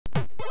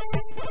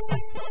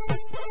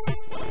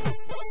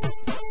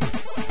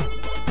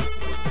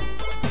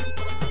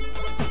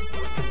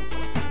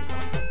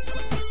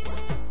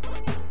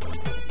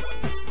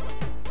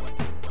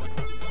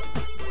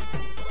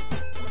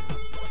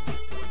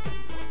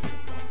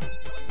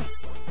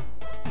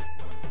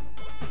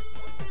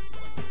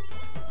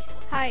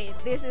Hi,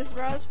 this is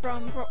Rose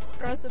from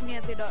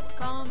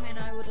rosumiati.com, and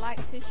I would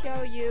like to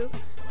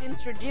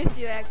introduce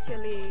you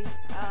actually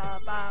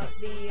about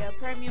the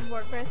premium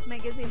WordPress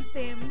magazine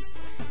themes.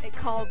 They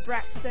call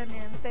Braxton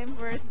and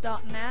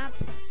Themeverse.net.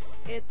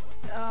 It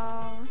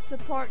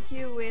supports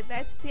you with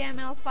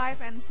HTML5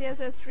 and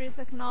CSS3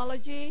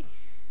 technology,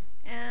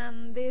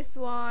 and this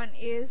one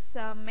is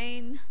a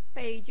main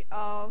page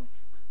of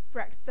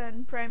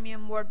Braxton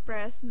Premium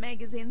WordPress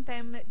magazine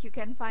theme. You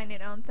can find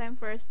it on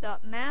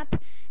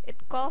Themeverse.net.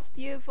 It costs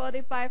you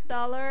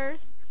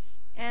 $45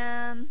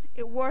 and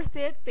it's worth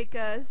it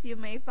because you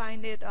may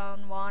find it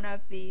on one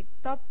of the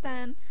top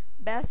 10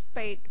 best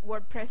paid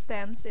WordPress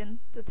themes in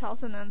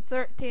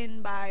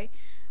 2013 by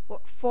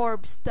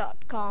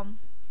Forbes.com.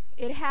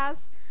 It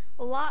has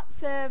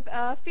lots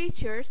of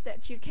features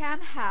that you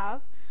can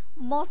have,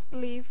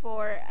 mostly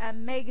for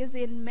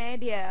magazine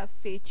media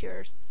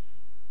features.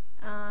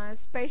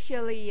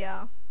 Especially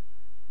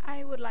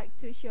I would like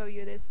to show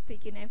you the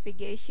sticky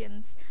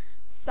navigations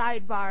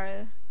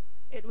sidebar.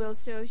 It will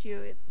show you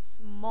it's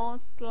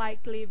most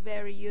likely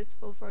very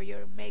useful for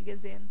your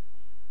magazine.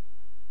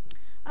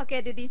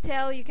 Okay, the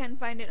detail you can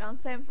find it on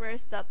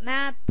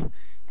themeverse.net,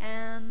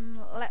 and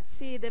let's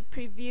see the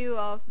preview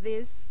of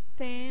this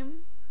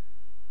theme.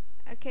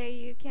 Okay,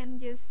 you can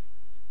just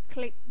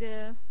click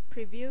the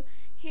preview.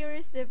 Here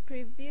is the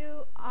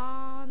preview.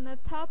 On the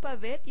top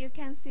of it you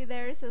can see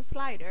there is a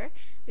slider.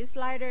 This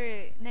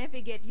slider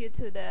navigates you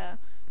to the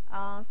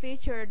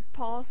featured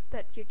post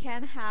that you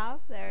can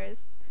have. There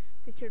is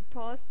featured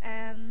post,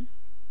 and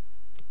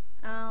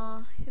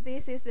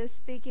this is the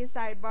sticky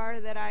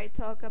sidebar that I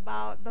talked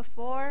about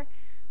before.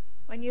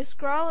 When you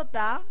scroll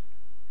down,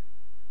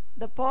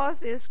 the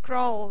post is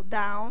scrolled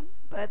down,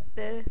 but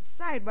the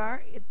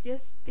sidebar is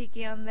just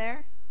sticky on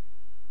there.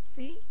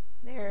 See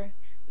there,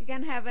 you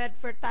can have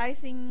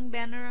advertising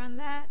banner on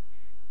that.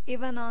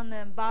 Even on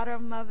the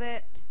bottom of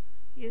it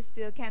you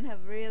still can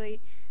have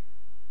really,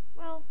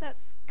 well,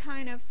 that's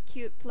kind of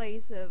cute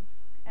place of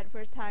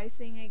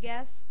advertising, I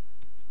guess.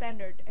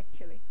 Standard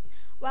actually.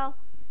 Well,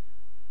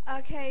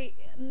 okay,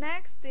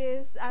 next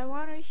is I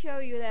want to show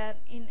you that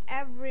in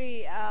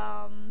every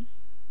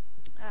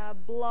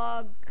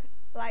blog,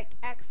 like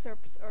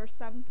excerpts or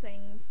some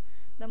things,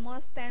 the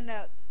most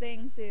standout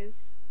things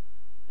is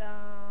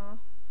the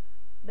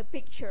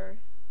picture,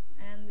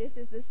 and this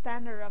is the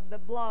standard of the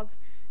blogs.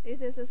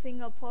 This is a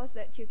single post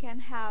that you can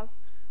have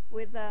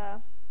with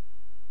a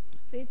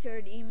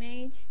featured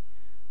image.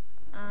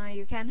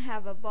 You can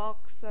have a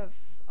box of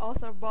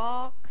author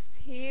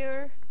box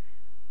here,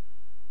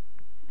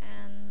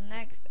 and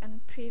next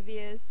and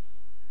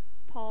previous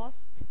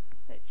post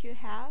that you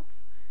have,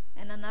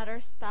 and another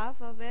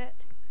stuff of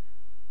it.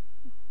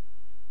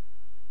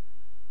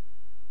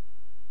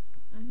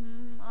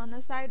 On the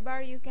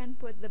sidebar you can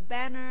put the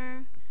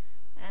banner,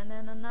 and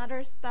then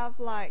another stuff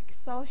like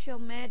social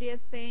media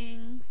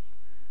things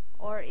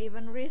or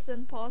even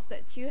recent posts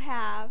that you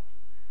have.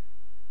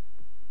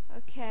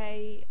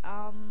 Okay,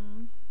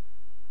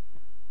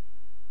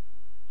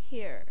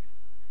 here.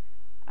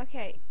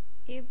 Okay,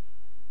 if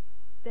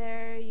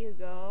there you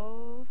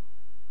go.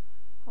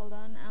 Hold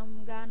on,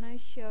 I'm gonna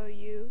show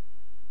you.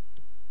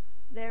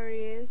 There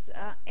is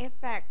an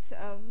effect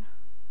of,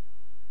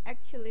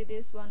 actually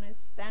this one is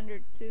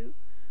standard too,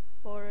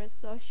 for a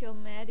social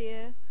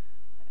media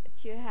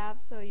that you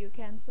have, so you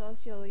can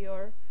social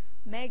your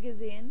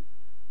magazine.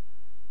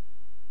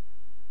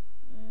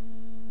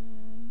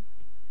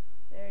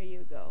 There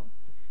you go.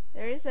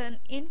 There is an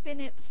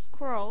infinite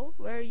scroll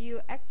where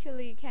you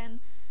actually can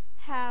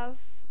have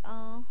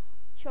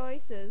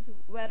choices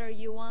whether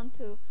you want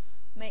to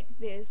make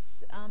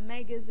this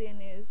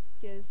magazine is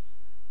just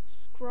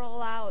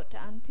scroll out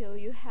until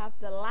you have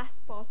the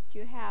last post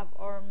you have,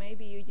 or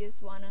maybe you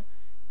just want to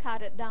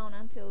cut it down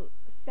until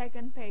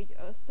second page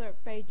or third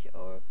page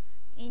or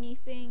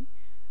anything.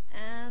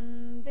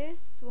 And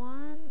this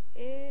one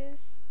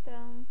is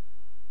the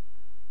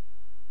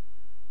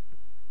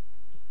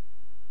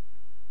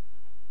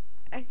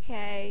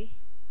okay,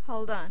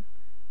 hold on,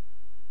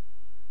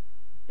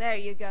 there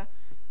you go.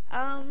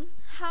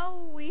 How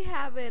we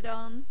have it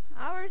on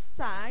our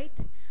site,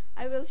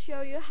 I will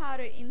show you how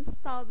to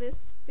install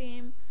this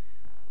theme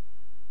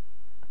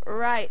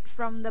right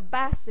from the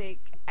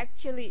basic.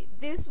 Actually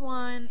this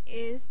one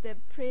is the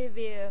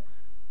preview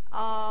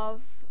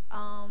of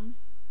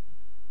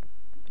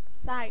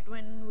site.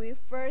 When we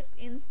first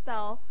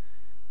install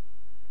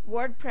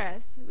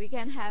WordPress, we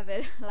can have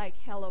it like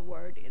hello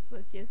world. It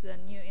was just a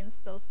new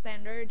install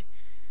standard.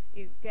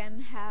 You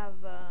can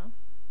have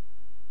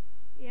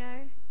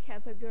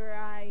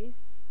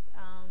categorize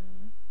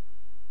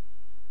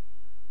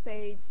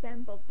page,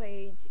 sample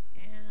page,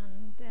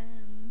 and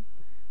then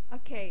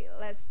okay,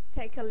 let's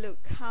take a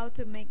look how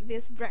to make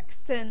this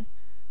Braxton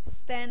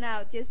stand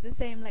out just the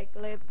same like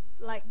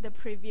the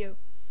preview.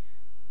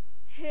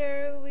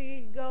 Here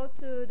we go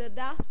to the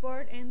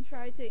dashboard and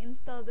try to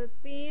install the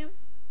theme.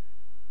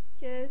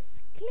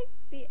 Just click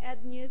the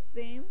add new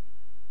theme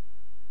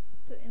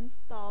to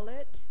install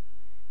it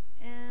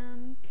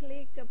and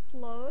click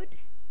upload.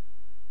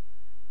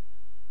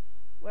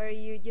 where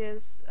you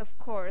just of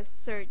course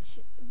search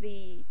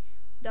the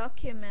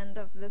document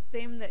of the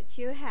theme that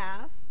you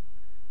have.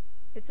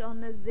 It's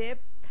on the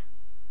zip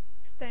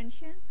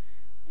extension,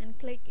 and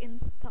click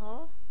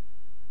install.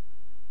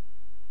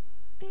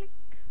 Click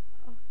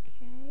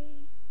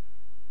OK.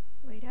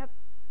 Wait up.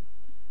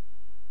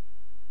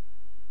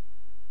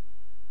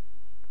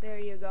 There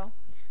you go.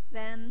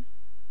 Then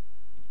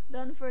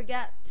don't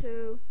forget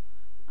to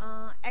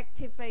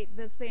activate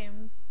the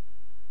theme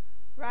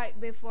right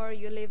before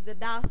you leave the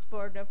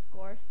dashboard, of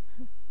course.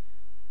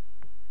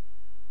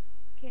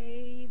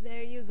 Okay,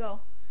 there you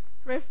go.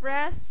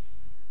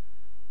 Refresh.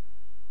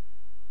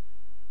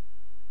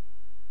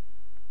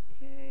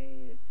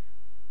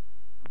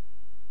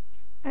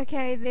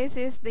 Okay, this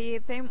is the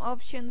theme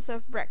options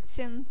of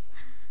Braxton's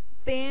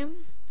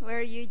theme,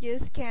 where you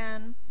just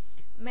can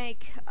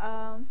make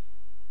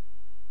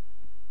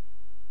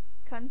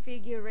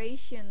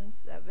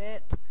configurations of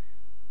it.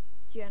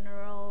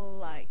 General,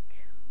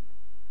 like,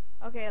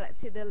 okay,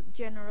 let's see the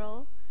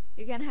general.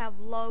 You can have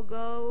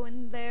logo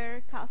in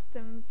there,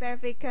 custom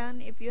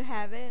favicon if you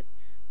have it,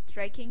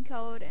 tracking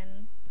code,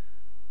 and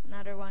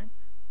another one.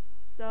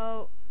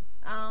 So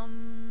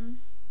I'm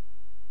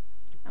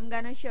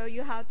gonna show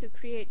you how to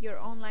create your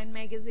online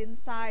magazine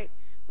site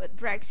with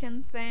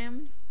Braxton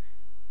Themes.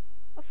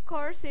 Of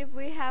course, if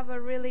we have a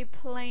really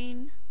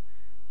plain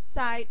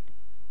site,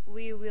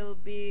 we will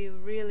be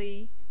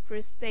really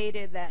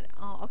frustrated that,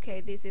 oh, okay,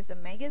 this is a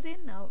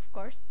magazine. Now, of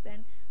course,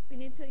 then we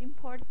need to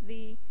import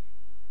the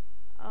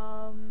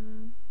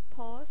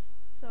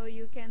post, so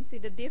you can see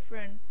the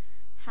different,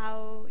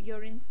 how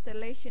your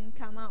installation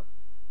come out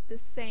the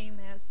same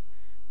as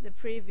the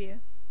preview.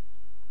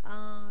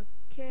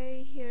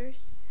 Okay,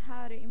 here's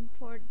how to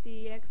import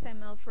the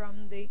XML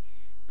from the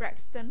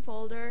Braxton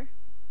folder.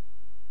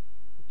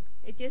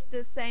 It's just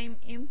the same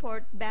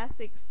import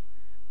basics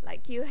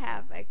like you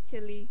have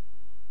actually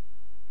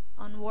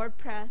on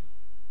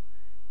WordPress.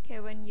 Okay,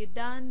 when you're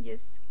done,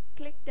 just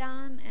click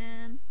down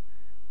and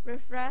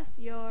refresh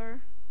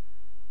your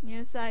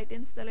new site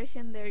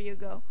installation. There you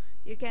go.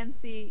 You can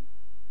see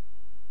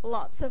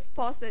lots of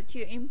posts that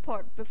you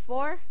import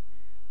before.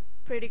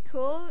 Pretty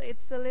cool.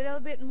 It's a little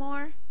bit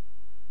more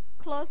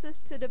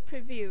closest to the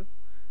preview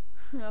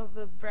of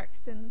the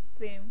Braxton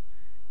theme.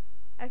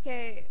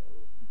 Okay,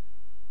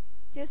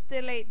 just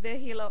delete the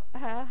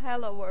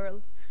hello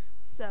world,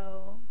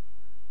 so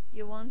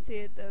you won't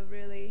see the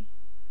really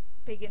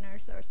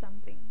beginners or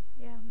something.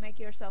 Yeah, make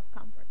yourself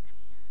comfort.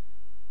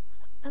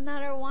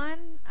 Another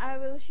one, I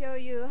will show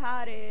you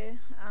how to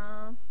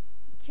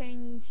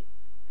change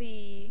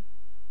the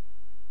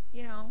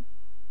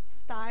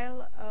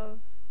style of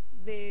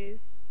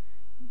these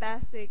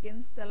basic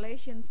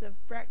installations of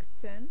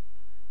Braxton.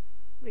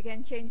 We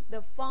can change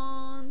the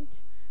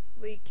font,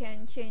 we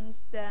can change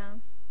the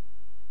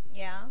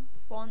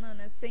font on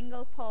a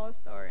single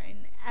post or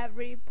in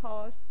every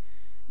post,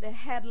 the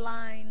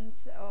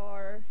headlines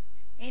or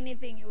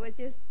anything. It was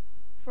just,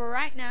 for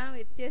right now,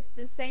 it's just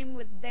the same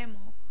with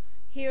demo.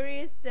 Here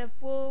is the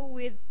full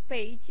width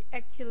page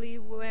actually,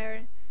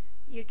 where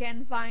you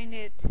can find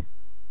it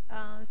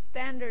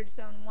standards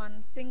on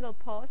one single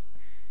post.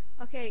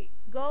 Okay,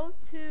 go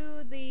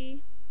to the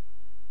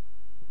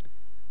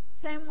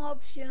theme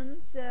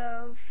options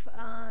of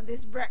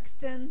this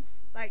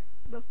Braxton's like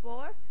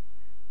before.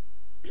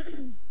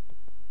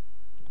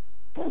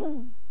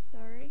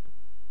 Sorry.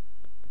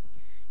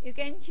 You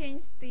can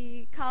change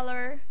the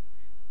color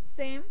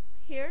theme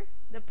here,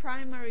 the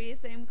primary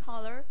theme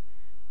color.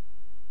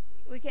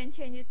 We can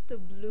change it to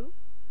blue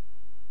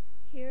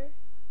here.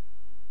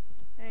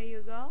 There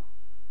you go.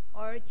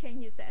 Or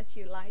change it as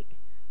you like.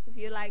 If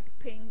you like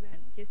pink, then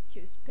just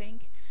choose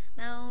pink.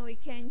 Now we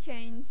can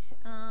change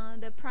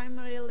the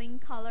primary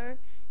link color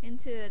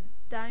into a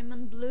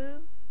diamond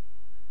blue.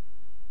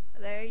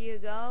 There you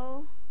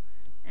go.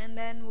 And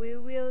then we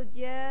will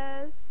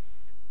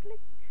just click.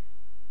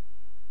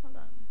 Hold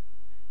on.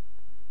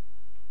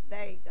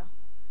 There you go.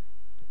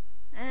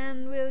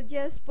 And we'll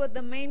just put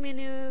the main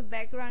menu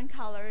background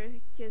color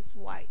just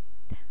white.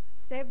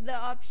 Save the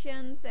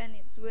options and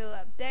it will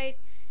update,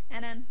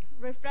 and then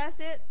refresh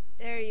it.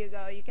 There you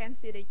go. You can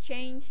see the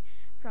change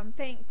from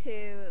pink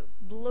to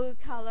blue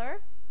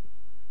color.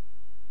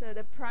 So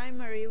the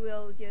primary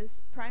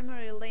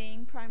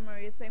link,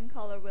 primary theme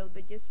color will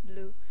be just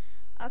blue.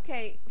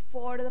 Okay,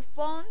 for the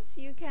fonts,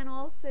 you can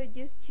also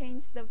just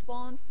change the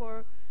font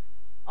for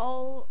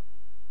all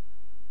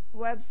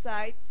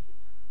websites.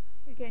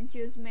 You can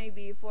choose,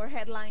 maybe for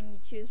headline you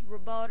choose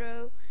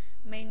Roboto.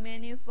 Main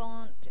menu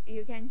font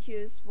you can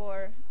choose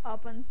for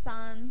Open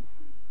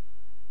Sans,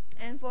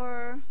 and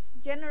for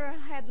general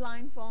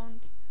headline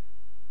font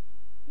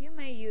you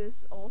may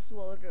use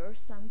Oswald or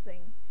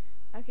something.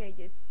 Okay,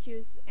 just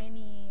choose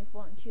any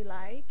font you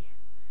like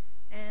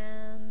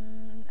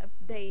and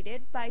update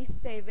it by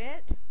save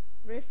it,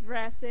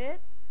 refresh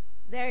it.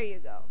 There you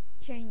go,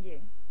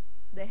 changing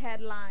the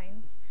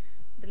headlines,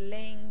 the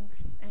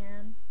links,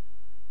 and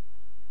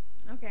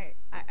okay,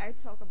 I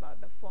talk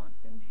about the font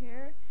in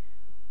here.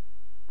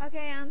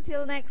 Okay,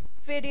 until next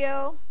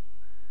video,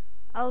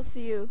 I'll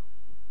see you.